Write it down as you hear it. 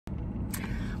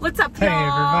What's up, Hey,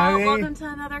 y'all? everybody. Welcome to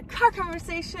another car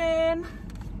conversation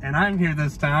And I'm here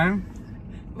this time.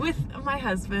 with my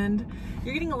husband.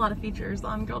 You're getting a lot of features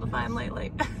on Girl Defined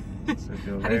lately.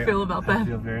 So How do you feel about that? I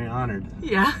feel very honored.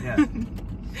 Yeah. Yeah.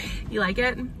 You like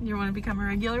it? You want to become a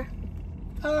regular?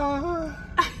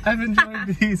 I've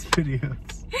enjoyed these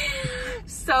videos.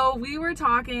 So we were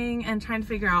talking and trying to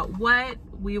figure out what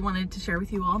we wanted to share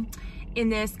with you all in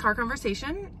this car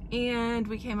conversation, and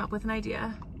we came up with an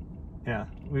idea. Yeah,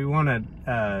 we want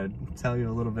to tell you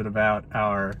a little bit about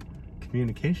our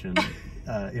communication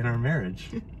in our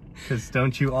marriage. Because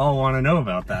don't you all want to know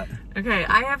about that? Okay,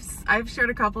 I've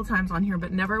shared a couple times on here,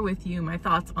 but never with you, my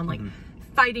thoughts on like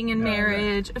fighting in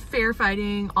marriage, fair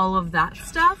fighting, all of that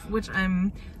stuff, which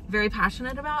I'm very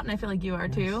passionate about, and I feel like you are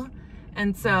too.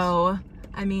 And so,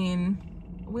 I mean,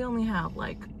 we only have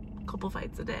like a couple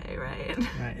fights a day, right?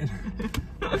 Right.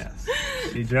 Yes.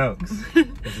 She jokes.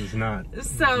 This is not.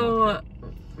 So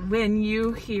when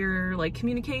you hear like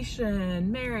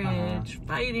communication, marriage,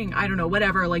 fighting, I don't know,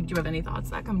 whatever, like, do you have any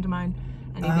thoughts that come to mind?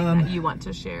 Anything that you want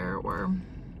to share, or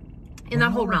in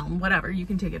that whole realm, whatever, you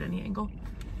can take it any angle.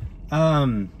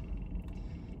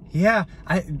 Yeah,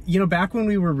 back when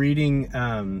we were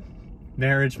reading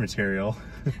marriage material,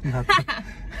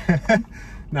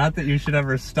 not that you should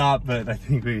ever stop, but I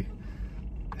think we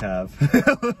have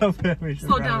a little bit. We should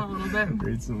slow down a little bit,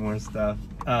 read some more stuff.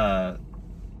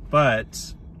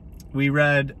 But we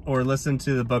read or listened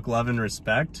to the book Love and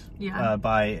Respect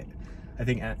by, I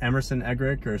think, Emerson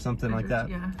Eggerichs or something like that.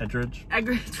 Yeah.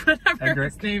 Eggerichs, whatever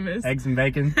his name is. Eggs and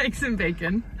Bacon. Eggs and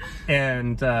Bacon.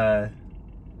 And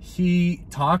he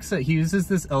uses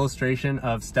this illustration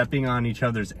of stepping on each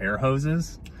other's air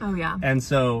hoses. Oh yeah. And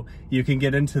so you can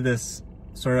get into this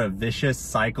sort of vicious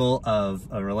cycle of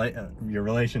your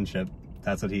relationship.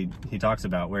 That's what he talks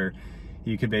about, where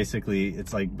you could basically,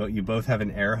 it's like, but you both have an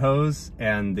air hose,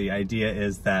 and the idea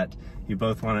is that you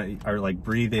both are like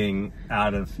breathing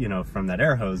out of, from that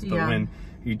air hose. But when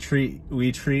we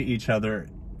treat each other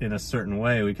in a certain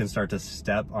way, we can start to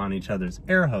step on each other's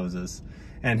air hoses.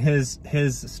 And his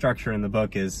structure in the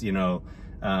book is,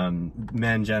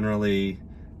 men generally,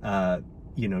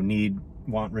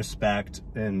 want respect,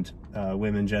 and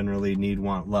women generally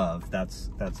want love. That's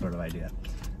that sort of idea.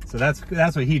 So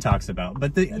that's what he talks about.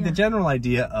 But the general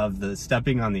idea of the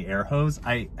stepping on the air hose,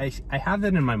 I have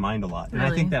that in my mind a lot. And I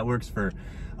think that works for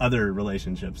other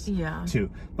relationships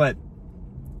too. But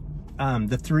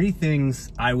the three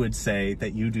things I would say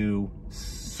that you do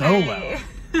so well.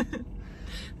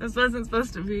 This wasn't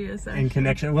supposed to be a section. In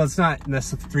connection, well, it's not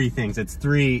necessarily three things.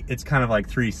 It's kind of like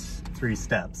three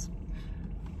steps.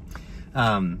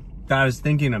 But I was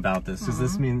thinking about this because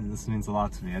this means a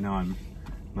lot to me. I know I'm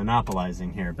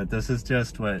monopolizing here, but this is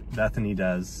just what Bethany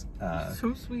does.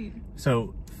 So sweet.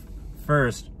 So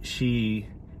first, she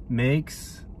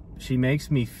makes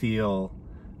me feel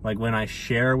like, when I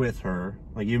share with her,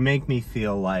 like, you make me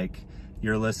feel like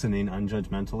you're listening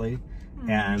unjudgmentally,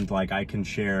 and like I can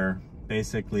share.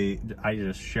 Basically, I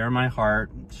just share my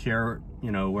heart, share,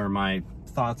 where my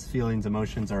thoughts, feelings,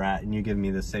 emotions are at, and you give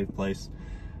me this safe place,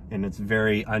 and it's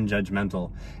very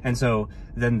unjudgmental. And so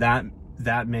then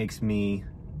that makes me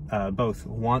both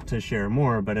want to share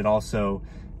more, but it also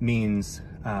means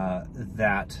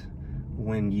that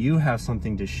when you have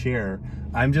something to share,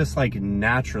 I'm just like,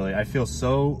 naturally, I feel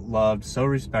so loved, so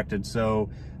respected, so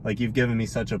like you've given me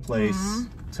such a place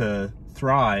to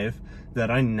thrive, that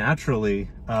I naturally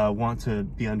want to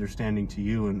be understanding to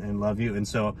you and love you. And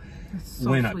so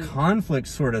when a conflict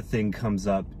sort of thing comes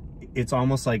up, it's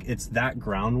almost like it's that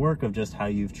groundwork of just how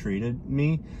you've treated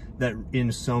me that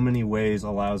in so many ways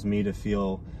allows me to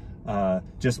feel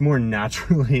just more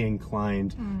naturally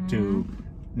inclined to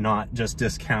not just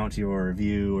discount your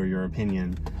view or your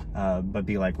opinion, but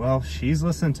be like, well, she's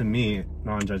listened to me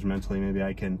non-judgmentally, maybe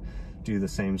I can do the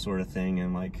same sort of thing.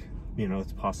 And like,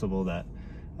 it's possible that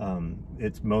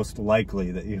it's most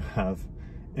likely that you have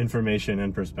information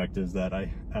and perspectives that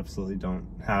I absolutely don't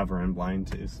have or am blind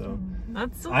to. So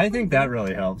that's so I think that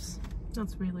really helps.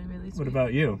 That's really, really sweet. What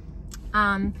about you?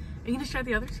 Are you gonna share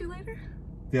the other two later?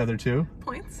 The other two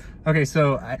Points? Okay,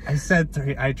 so I said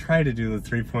three. I try to do the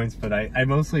 3 points, but I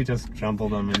mostly just jumble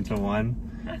them into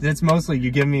one. It's mostly you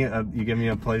give me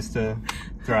a place to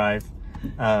thrive,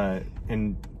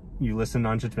 and you listen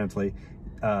non-judgmentally.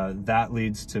 That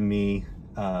leads to me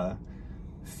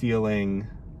feeling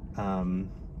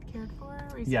cared for,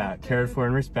 respected. Cared for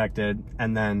and respected.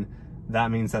 And then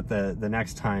that means that the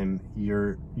next time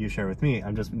you share with me,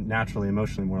 I'm just naturally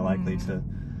emotionally more likely to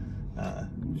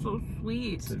so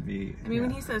sweet to be. I mean,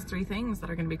 when he says three things that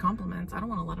are going to be compliments, I don't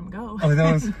want to let him go. Oh,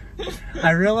 those.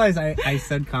 I realized I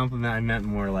said compliment, I meant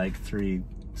more like three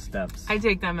steps. I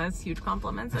take them as huge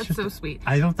compliments. That's so sweet.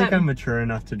 I don't think But- I'm mature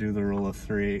enough to do the rule of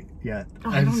 3 yet.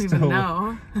 I don't even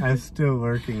know. I'm still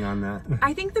working on that.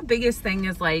 I think the biggest thing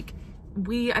is like,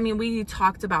 we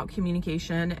talked about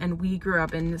communication, and we grew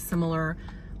up in similar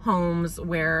homes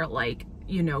where, like,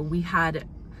 you know, we had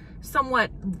somewhat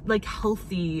like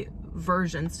healthy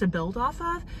versions to build off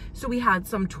of. So we had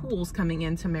some tools coming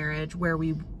into marriage where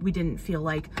we didn't feel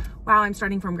like, wow, I'm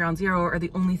starting from ground zero, or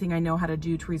the only thing I know how to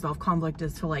do to resolve conflict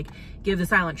is to like give the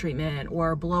silent treatment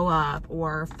or blow up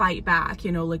or fight back.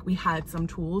 You know, like we had some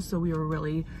tools. So we were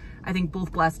really, I think,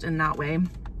 both blessed in that way.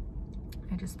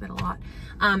 I just spit a lot.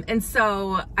 And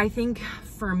so I think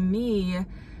for me,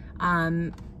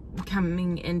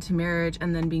 coming into marriage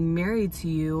and then being married to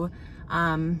you,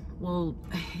 well,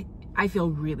 I feel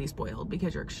really spoiled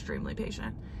because you're extremely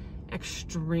patient,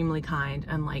 extremely kind,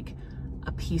 and like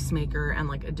a peacemaker and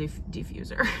like a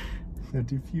diffuser. A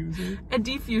diffuser? A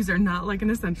diffuser, not like an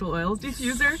essential oils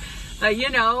diffuser, that, you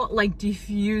know, like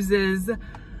diffuses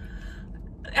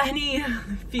any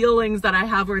feelings that I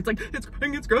have where it's like, it's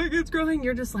growing, it's growing, it's growing.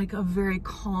 You're just like a very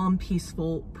calm,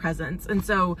 peaceful presence. And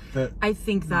so I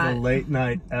think that the late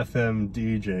night FM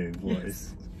DJ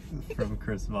voice from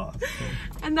Chris Voss.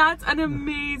 And that's an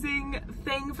amazing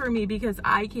thing for me, because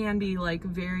I can be like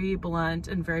very blunt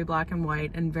and very black and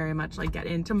white and very much like get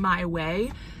into my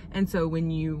way. And so when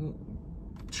you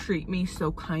treat me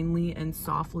so kindly and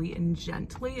softly and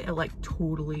gently, it like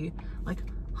totally like,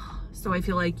 so I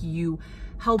feel like you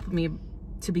help me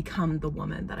to become the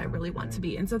woman that I really want to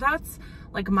be. And so that's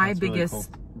like my biggest really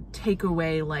cool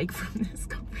takeaway, like from this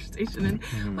conversation.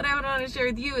 And what I would want to share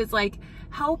with you is like,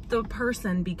 help the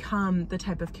person become the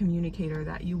type of communicator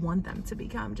that you want them to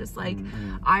become. Just like,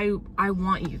 I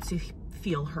want you to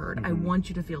feel heard. I want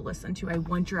you to feel listened to. I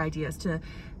want your ideas to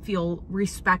feel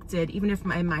respected. Even if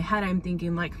in my head I'm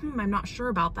thinking like, I'm not sure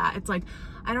about that. It's like,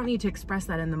 I don't need to express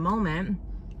that in the moment.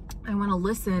 I want to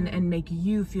listen and make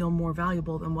you feel more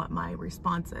valuable than what my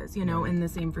response is, you know. And the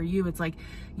same for you. It's like,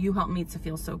 you help me to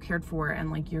feel so cared for,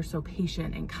 and like you're so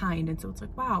patient and kind. And so it's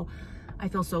like, wow, I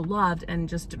feel so loved, and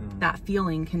just that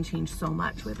feeling can change so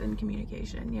much within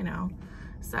communication, you know.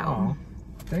 So Aww.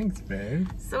 Thanks, babe.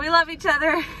 So we love each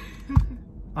other.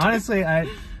 Honestly, I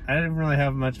didn't really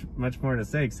have much more to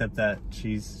say, except that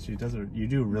you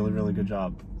do a really good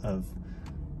job of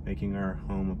making our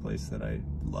home a place that I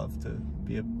love to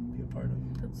be a part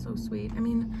of. That's so sweet. I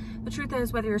mean, the truth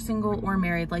is, whether you're single or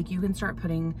married, like, you can start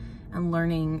putting and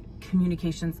learning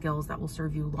communication skills that will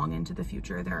serve you long into the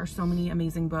future. There are so many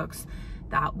amazing books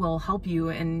that will help you,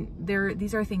 and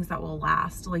these are things that will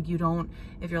last. Like, you don't,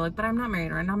 if you're like, but I'm not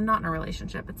married, or I'm not in a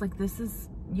relationship, it's like,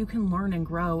 you can learn and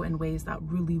grow in ways that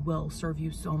really will serve you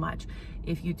so much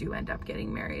if you do end up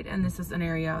getting married. And this is an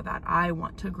area that I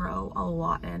want to grow a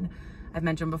lot in. I've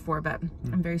mentioned before, but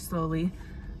I'm very slowly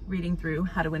reading through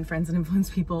How to Win Friends and Influence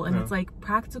People, and it's like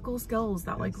practical skills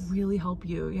that like really help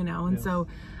you, you know. And so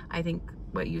I think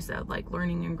what you said, like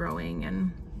learning and growing,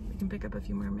 and we can pick up a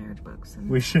few more marriage books and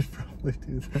we should probably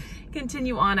do that.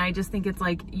 Continue on. I just think it's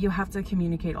like, you have to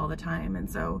communicate all the time, and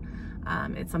so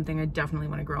it's something I definitely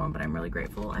want to grow in. But I'm really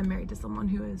grateful I'm married to someone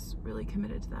who is really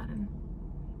committed to that and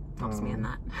helps me in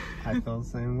that. I feel the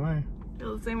same way.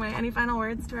 Feel the same way. Any final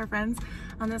words to our friends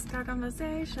on this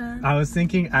conversation? I was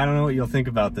thinking, I don't know what you'll think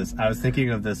about this. I was thinking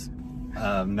of this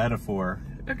metaphor.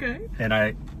 Okay. And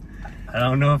I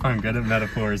don't know if I'm good at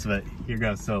metaphors, but here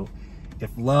goes. So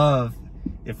if love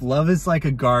is like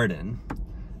a garden,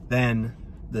 then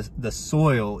the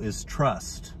soil is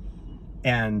trust.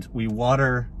 And we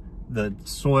water the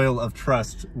soil of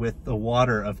trust with the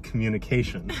water of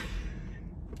communication.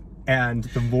 And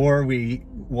the more we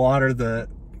water the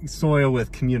soil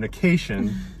with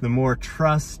communication, the more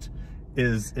trust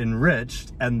is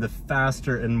enriched, and the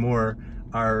faster and more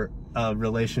our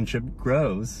relationship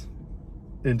grows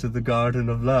into the garden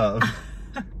of love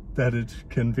that it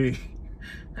can be.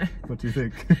 What do you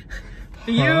think?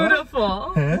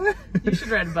 Beautiful. Huh? You should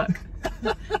write a book.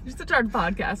 You should start a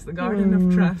podcast, The Garden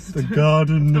of Trust. The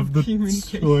garden of the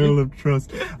communication. soil of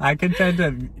trust. I can tend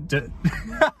to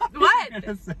What?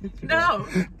 No.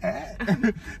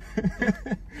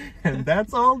 And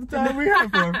that's all the time we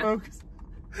have for, folks.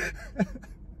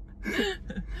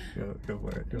 Go for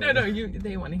it. No,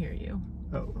 they want to hear you.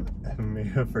 Oh, I may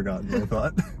have forgotten my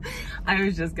thought. I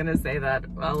was just gonna say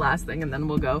that last thing, and then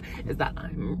we'll go, is that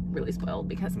I'm really spoiled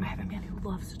because I have a man who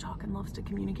loves to talk and loves to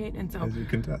communicate, and so as you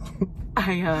can tell,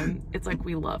 it's like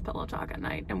we love pillow talk at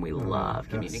night, and we love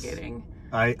communicating.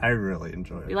 I really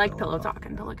enjoy it. We like pillow talk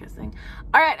and pillow kissing.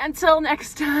 All right, until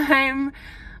next time,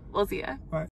 we'll see ya. Bye.